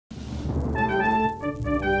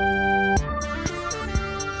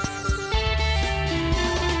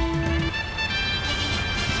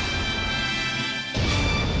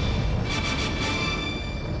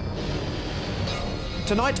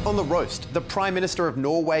Tonight on The Roast, the Prime Minister of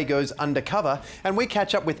Norway goes undercover and we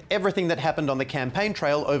catch up with everything that happened on the campaign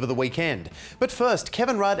trail over the weekend. But first,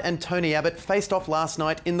 Kevin Rudd and Tony Abbott faced off last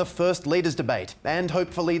night in the first Leaders' Debate and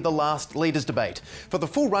hopefully the last Leaders' Debate. For the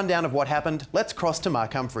full rundown of what happened, let's cross to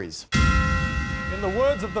Mark Humphries. In the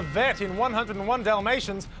words of the vet in 101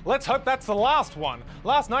 Dalmatians, let's hope that's the last one.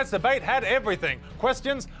 Last night's debate had everything.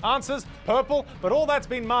 Questions, answers, purple, but all that's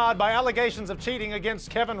been marred by allegations of cheating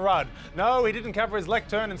against Kevin Rudd. No, he didn't cover his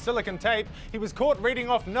lectern in silicon tape. He was caught reading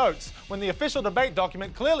off notes when the official debate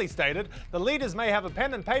document clearly stated the leaders may have a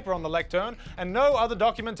pen and paper on the lectern and no other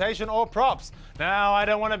documentation or props. Now, I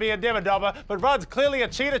don't want to be a dibber-dobber, but Rudd's clearly a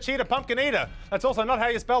cheater, pumpkin eater. That's also not how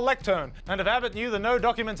you spell lectern. And if Abbott knew the no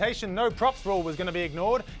documentation, no props rule was going to be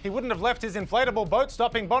ignored, he wouldn't have left his inflatable boat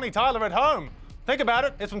stopping Bonnie Tyler at home. Think about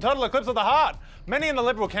it, it's from Total Eclipse of the Heart. Many in the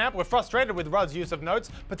Liberal camp were frustrated with Rudd's use of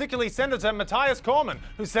notes, particularly Senator Matthias Cormann,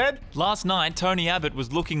 who said, "Last night, Tony Abbott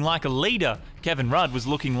was looking like a leader. Kevin Rudd was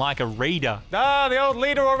looking like a reader." Ah, the old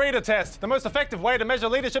leader or reader test, the most effective way to measure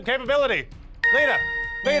leadership capability.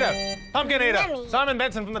 Leader, pumpkin eater. Simon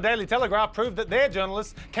Benson from the Daily Telegraph proved that their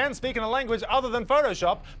journalists can speak in a language other than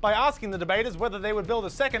Photoshop by asking the debaters whether they would build a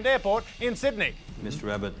second airport in Sydney.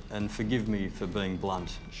 Mr Abbott, and forgive me for being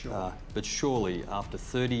blunt, but surely after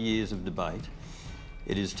 30 years of debate,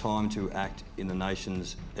 it is time to act in the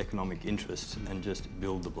nation's economic interests and just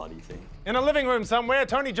build the bloody thing. In a living room somewhere,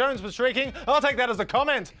 Tony Jones was shrieking, "I'll take that as a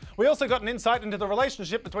comment." We also got an insight into the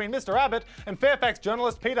relationship between Mr Abbott and Fairfax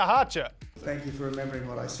journalist Peter Harcher. Thank you for remembering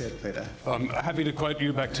what I said, Peter. I'm happy to quote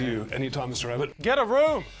you back to you anytime, Mr Abbott. Get a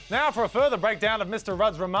room. Now for a further breakdown of Mr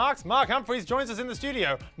Rudd's remarks, Mark Humphries joins us in the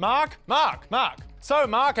studio. Mark. So,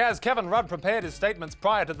 Mark, as Kevin Rudd prepared his statements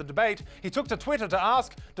prior to the debate, he took to Twitter to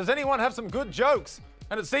ask, does anyone have some good jokes?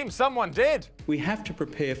 And it seems someone did. We have to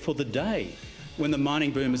prepare for the day when the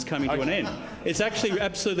mining boom is coming to an end. It's actually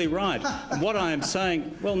absolutely right. And what I am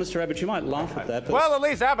saying, well, Mr Abbott, you might laugh at that, but... Well, at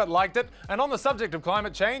least Abbott liked it. And on the subject of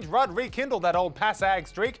climate change, Rudd rekindled that old pass-ag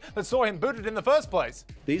streak that saw him booted in the first place.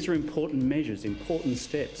 These are important measures, important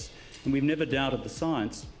steps, and we've never doubted the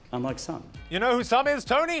science, unlike some. You know who some is,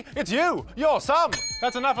 Tony? It's you. You're some.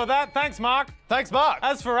 That's enough of that. Thanks, Mark. Thanks, Mark.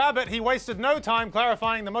 As for Abbott, he wasted no time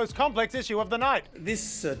clarifying the most complex issue of the night.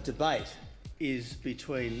 This debate is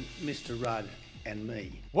between Mr Rudd and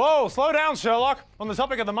me. Whoa, slow down, Sherlock. On the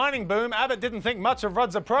topic of the mining boom, Abbott didn't think much of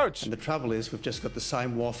Rudd's approach. And the trouble is, we've just got the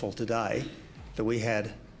same waffle today that we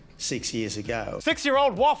had 6 years ago.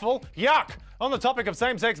 6-year-old waffle? Yuck! On the topic of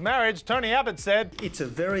same-sex marriage, Tony Abbott said, "It's a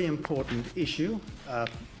very important issue.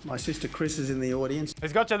 My sister Chris is in the audience."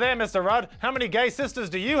 He's got you there, Mr Rudd. How many gay sisters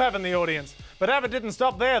do you have in the audience? But Abbott didn't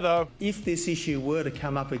stop there, though. If this issue were to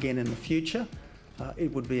come up again in the future,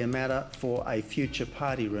 it would be a matter for a future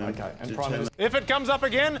party room. Okay, and Prime Minister, if it comes up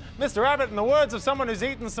again, Mr Abbott, in the words of someone who's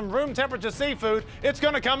eaten some room-temperature seafood, it's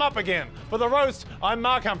going to come up again. For The Roast, I'm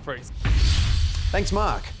Mark Humphries. Thanks,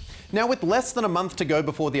 Mark. Now, with less than a month to go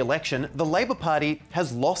before the election, the Labor Party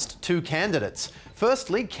has lost 2 candidates.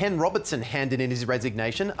 Firstly, Ken Robertson handed in his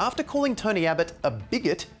resignation after calling Tony Abbott a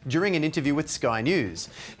bigot during an interview with Sky News.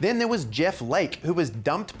 Then there was Jeff Lake, who was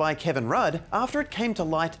dumped by Kevin Rudd after it came to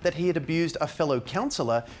light that he had abused a fellow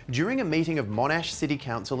councillor during a meeting of Monash City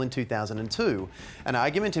Council in 2002, an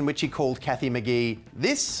argument in which he called Kathy McGee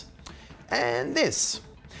this and this.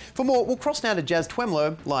 For more, we'll cross now to Jazz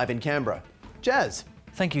Twemlow, live in Canberra. Jazz.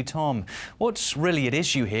 Thank you, Tom. What's really at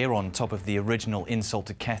issue here, on top of the original insult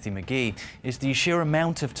to Kathy McGee, is the sheer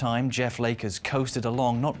amount of time Jeff Lake has coasted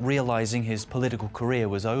along, not realising his political career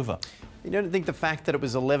was over. You don't think the fact that it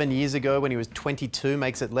was 11 years ago when he was 22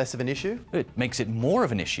 makes it less of an issue? It makes it more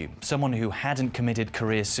of an issue. Someone who hadn't committed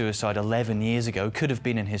career suicide 11 years ago could have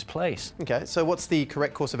been in his place. OK, so what's the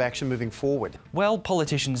correct course of action moving forward? Well,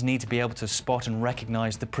 politicians need to be able to spot and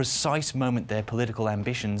recognise the precise moment their political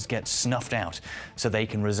ambitions get snuffed out, so they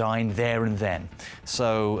can resign there and then.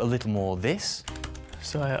 So, a little more this.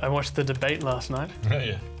 So I watched the debate last night. Oh,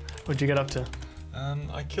 yeah. What'd you get up to?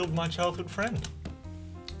 I killed my childhood friend.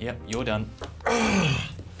 Yep, you're done.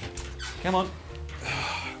 Come on.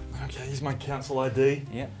 Okay, here's my council ID.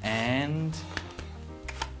 Yeah, and...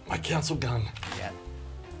 my council gun. Yeah,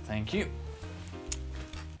 thank you.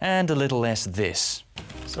 And a little less this.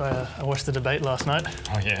 So I watched the debate last night.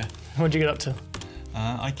 Oh, yeah. What'd you get up to?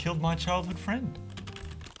 I killed my childhood friend.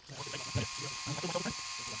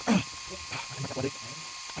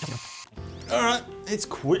 All right, it's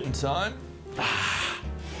quitting time.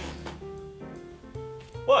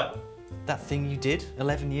 What? That thing you did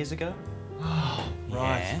 11 years ago? Oh,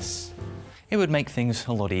 right. Yes. It would make things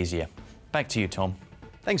a lot easier. Back to you, Tom.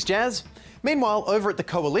 Thanks, Jazz. Meanwhile, over at the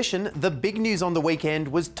Coalition, the big news on the weekend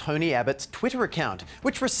was Tony Abbott's Twitter account,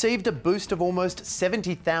 which received a boost of almost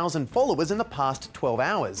 70,000 followers in the past 12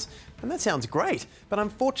 hours. And that sounds great, but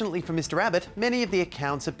unfortunately for Mr. Abbott, many of the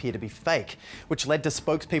accounts appear to be fake, which led to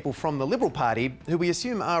spokespeople from the Liberal Party, who we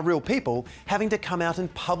assume are real people, having to come out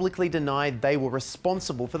and publicly deny they were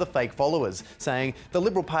responsible for the fake followers, saying the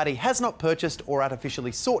Liberal Party has not purchased or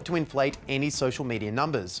artificially sought to inflate any social media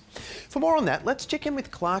numbers. For more on that, let's check in with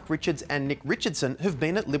Clark Richards and Nick Richardson, who've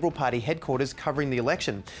been at Liberal Party headquarters covering the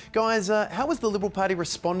election. Guys, how has the Liberal Party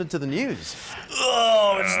responded to the news?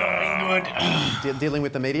 Oh, it's not been good. Dealing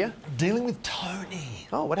with the media? Dealing with Tony.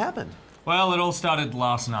 Oh, what happened? Well, it all started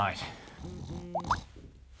last night. You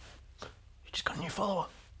just got a new follower.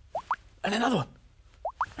 And another one.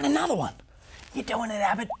 And another one. You're doing it,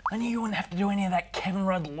 Abbott. I knew you wouldn't have to do any of that Kevin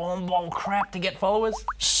Rudd lawn bowl crap to get followers.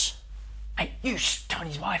 Shh. Hey, you shh,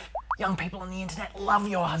 Tony's wife. Young people on the internet love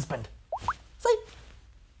your husband. See?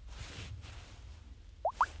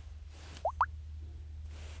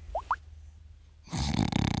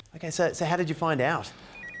 Okay, so how did you find out?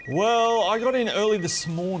 Well, I got in early this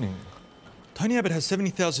morning. Tony Abbott has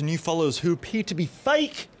 70,000 new followers who appear to be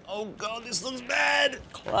fake. Oh God, this looks bad.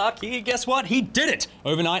 Clarky, guess what? He did it!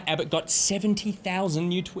 Overnight, Abbott got 70,000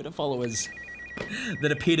 new Twitter followers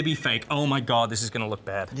that appear to be fake. Oh my God, this is gonna look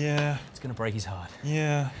bad. Yeah. It's gonna break his heart.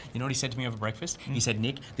 Yeah. You know what he said to me over breakfast? He said,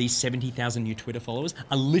 Nick, these 70,000 new Twitter followers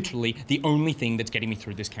are literally the only thing that's getting me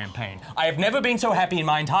through this campaign. I have never been so happy in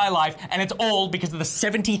my entire life, and it's all because of the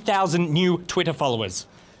 70,000 new Twitter followers.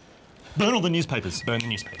 Burn all the newspapers. Burn the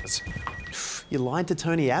newspapers. You lied to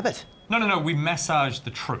Tony Abbott. No, we massaged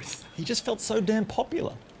the truth. He just felt so damn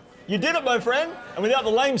popular. You did it, my friend. And without the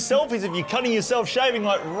lame selfies of you cutting yourself shaving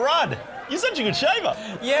like Rudd. You're such a good shaver.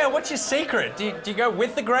 Yeah, what's your secret? Do you go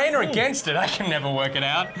with the grain or against it? I can never work it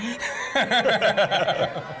out.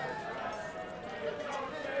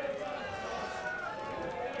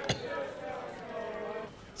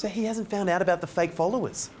 So he hasn't found out about the fake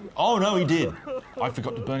followers? Oh, no, he did. I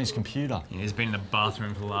forgot to burn his computer. Yeah, he's been in the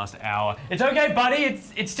bathroom for the last hour. It's okay, buddy.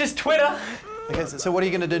 It's just Twitter. Okay, so what are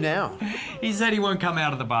you going to do now? He said he won't come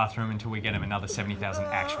out of the bathroom until we get him another 70,000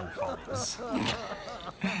 actual followers.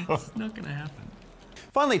 It's not going to happen.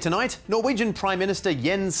 Finally tonight, Norwegian Prime Minister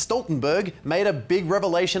Jens Stoltenberg made a big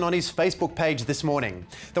revelation on his Facebook page this morning.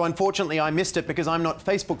 Though unfortunately I missed it because I'm not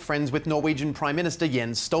Facebook friends with Norwegian Prime Minister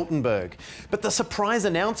Jens Stoltenberg. But the surprise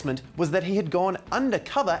announcement was that he had gone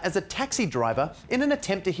undercover as a taxi driver in an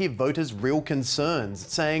attempt to hear voters' real concerns,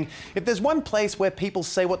 saying, if there's one place where people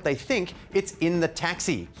say what they think, it's in the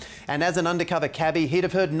taxi. And as an undercover cabbie, he'd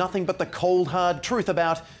have heard nothing but the cold, hard truth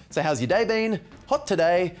about, so how's your day been? Hot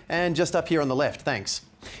today, and just up here on the left, thanks.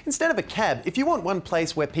 Instead of a cab, if you want one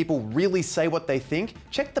place where people really say what they think,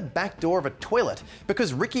 check the back door of a toilet,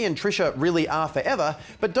 because Ricky and Trisha really are forever,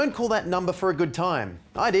 but don't call that number for a good time.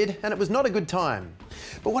 I did, and it was not a good time.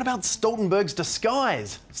 But what about Stoltenberg's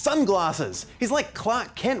disguise? Sunglasses! He's like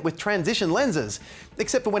Clark Kent with transition lenses,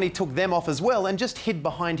 except for when he took them off as well and just hid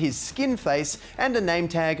behind his skin face and a name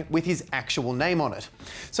tag with his actual name on it.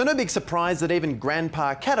 So no big surprise that even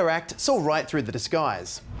Grandpa Cataract saw right through the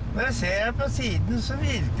disguise. Når jeg ser på siden, så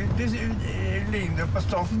virker det ligner på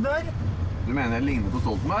Stoltenberg. Du mener jeg ligner på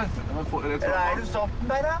Stoltenberg? Det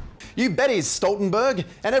Stoltenberg, da? You bet he's Stoltenberg,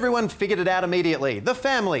 and everyone figured it out immediately. The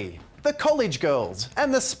family, the college girls,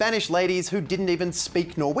 and the Spanish ladies who didn't even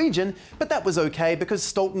speak Norwegian, but that was okay because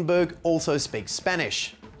Stoltenberg also speaks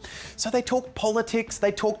Spanish. So they talked politics,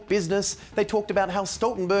 they talked business, they talked about how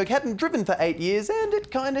Stoltenberg hadn't driven for 8 years, and it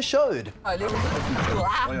kind of showed. But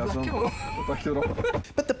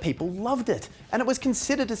the people loved it, and it was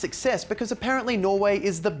considered a success because apparently Norway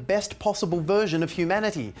is the best possible version of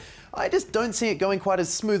humanity. I just don't see it going quite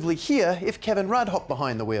as smoothly here if Kevin Rudd hopped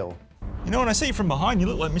behind the wheel. You know, when I see you from behind, you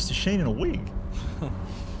look like Mr. Sheen in a wig.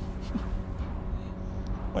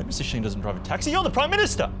 Wait, Mr. Sheen doesn't drive a taxi. You're the Prime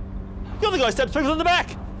Minister. You're the guy who stabs people in the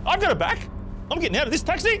back. I've got a back. I'm getting out of this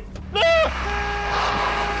taxi.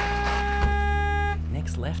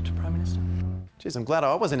 Next left, Prime Minister. Jeez, I'm glad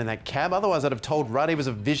I wasn't in that cab, otherwise I'd have told Rudd he was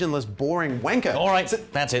a visionless, boring wanker. All right,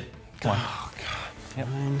 that's it. Come on. Oh, God. Yep.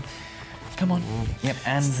 Come on. Yep,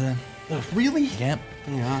 and... Really? Yep.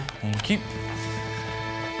 Yeah. Thank you.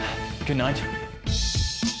 Good night.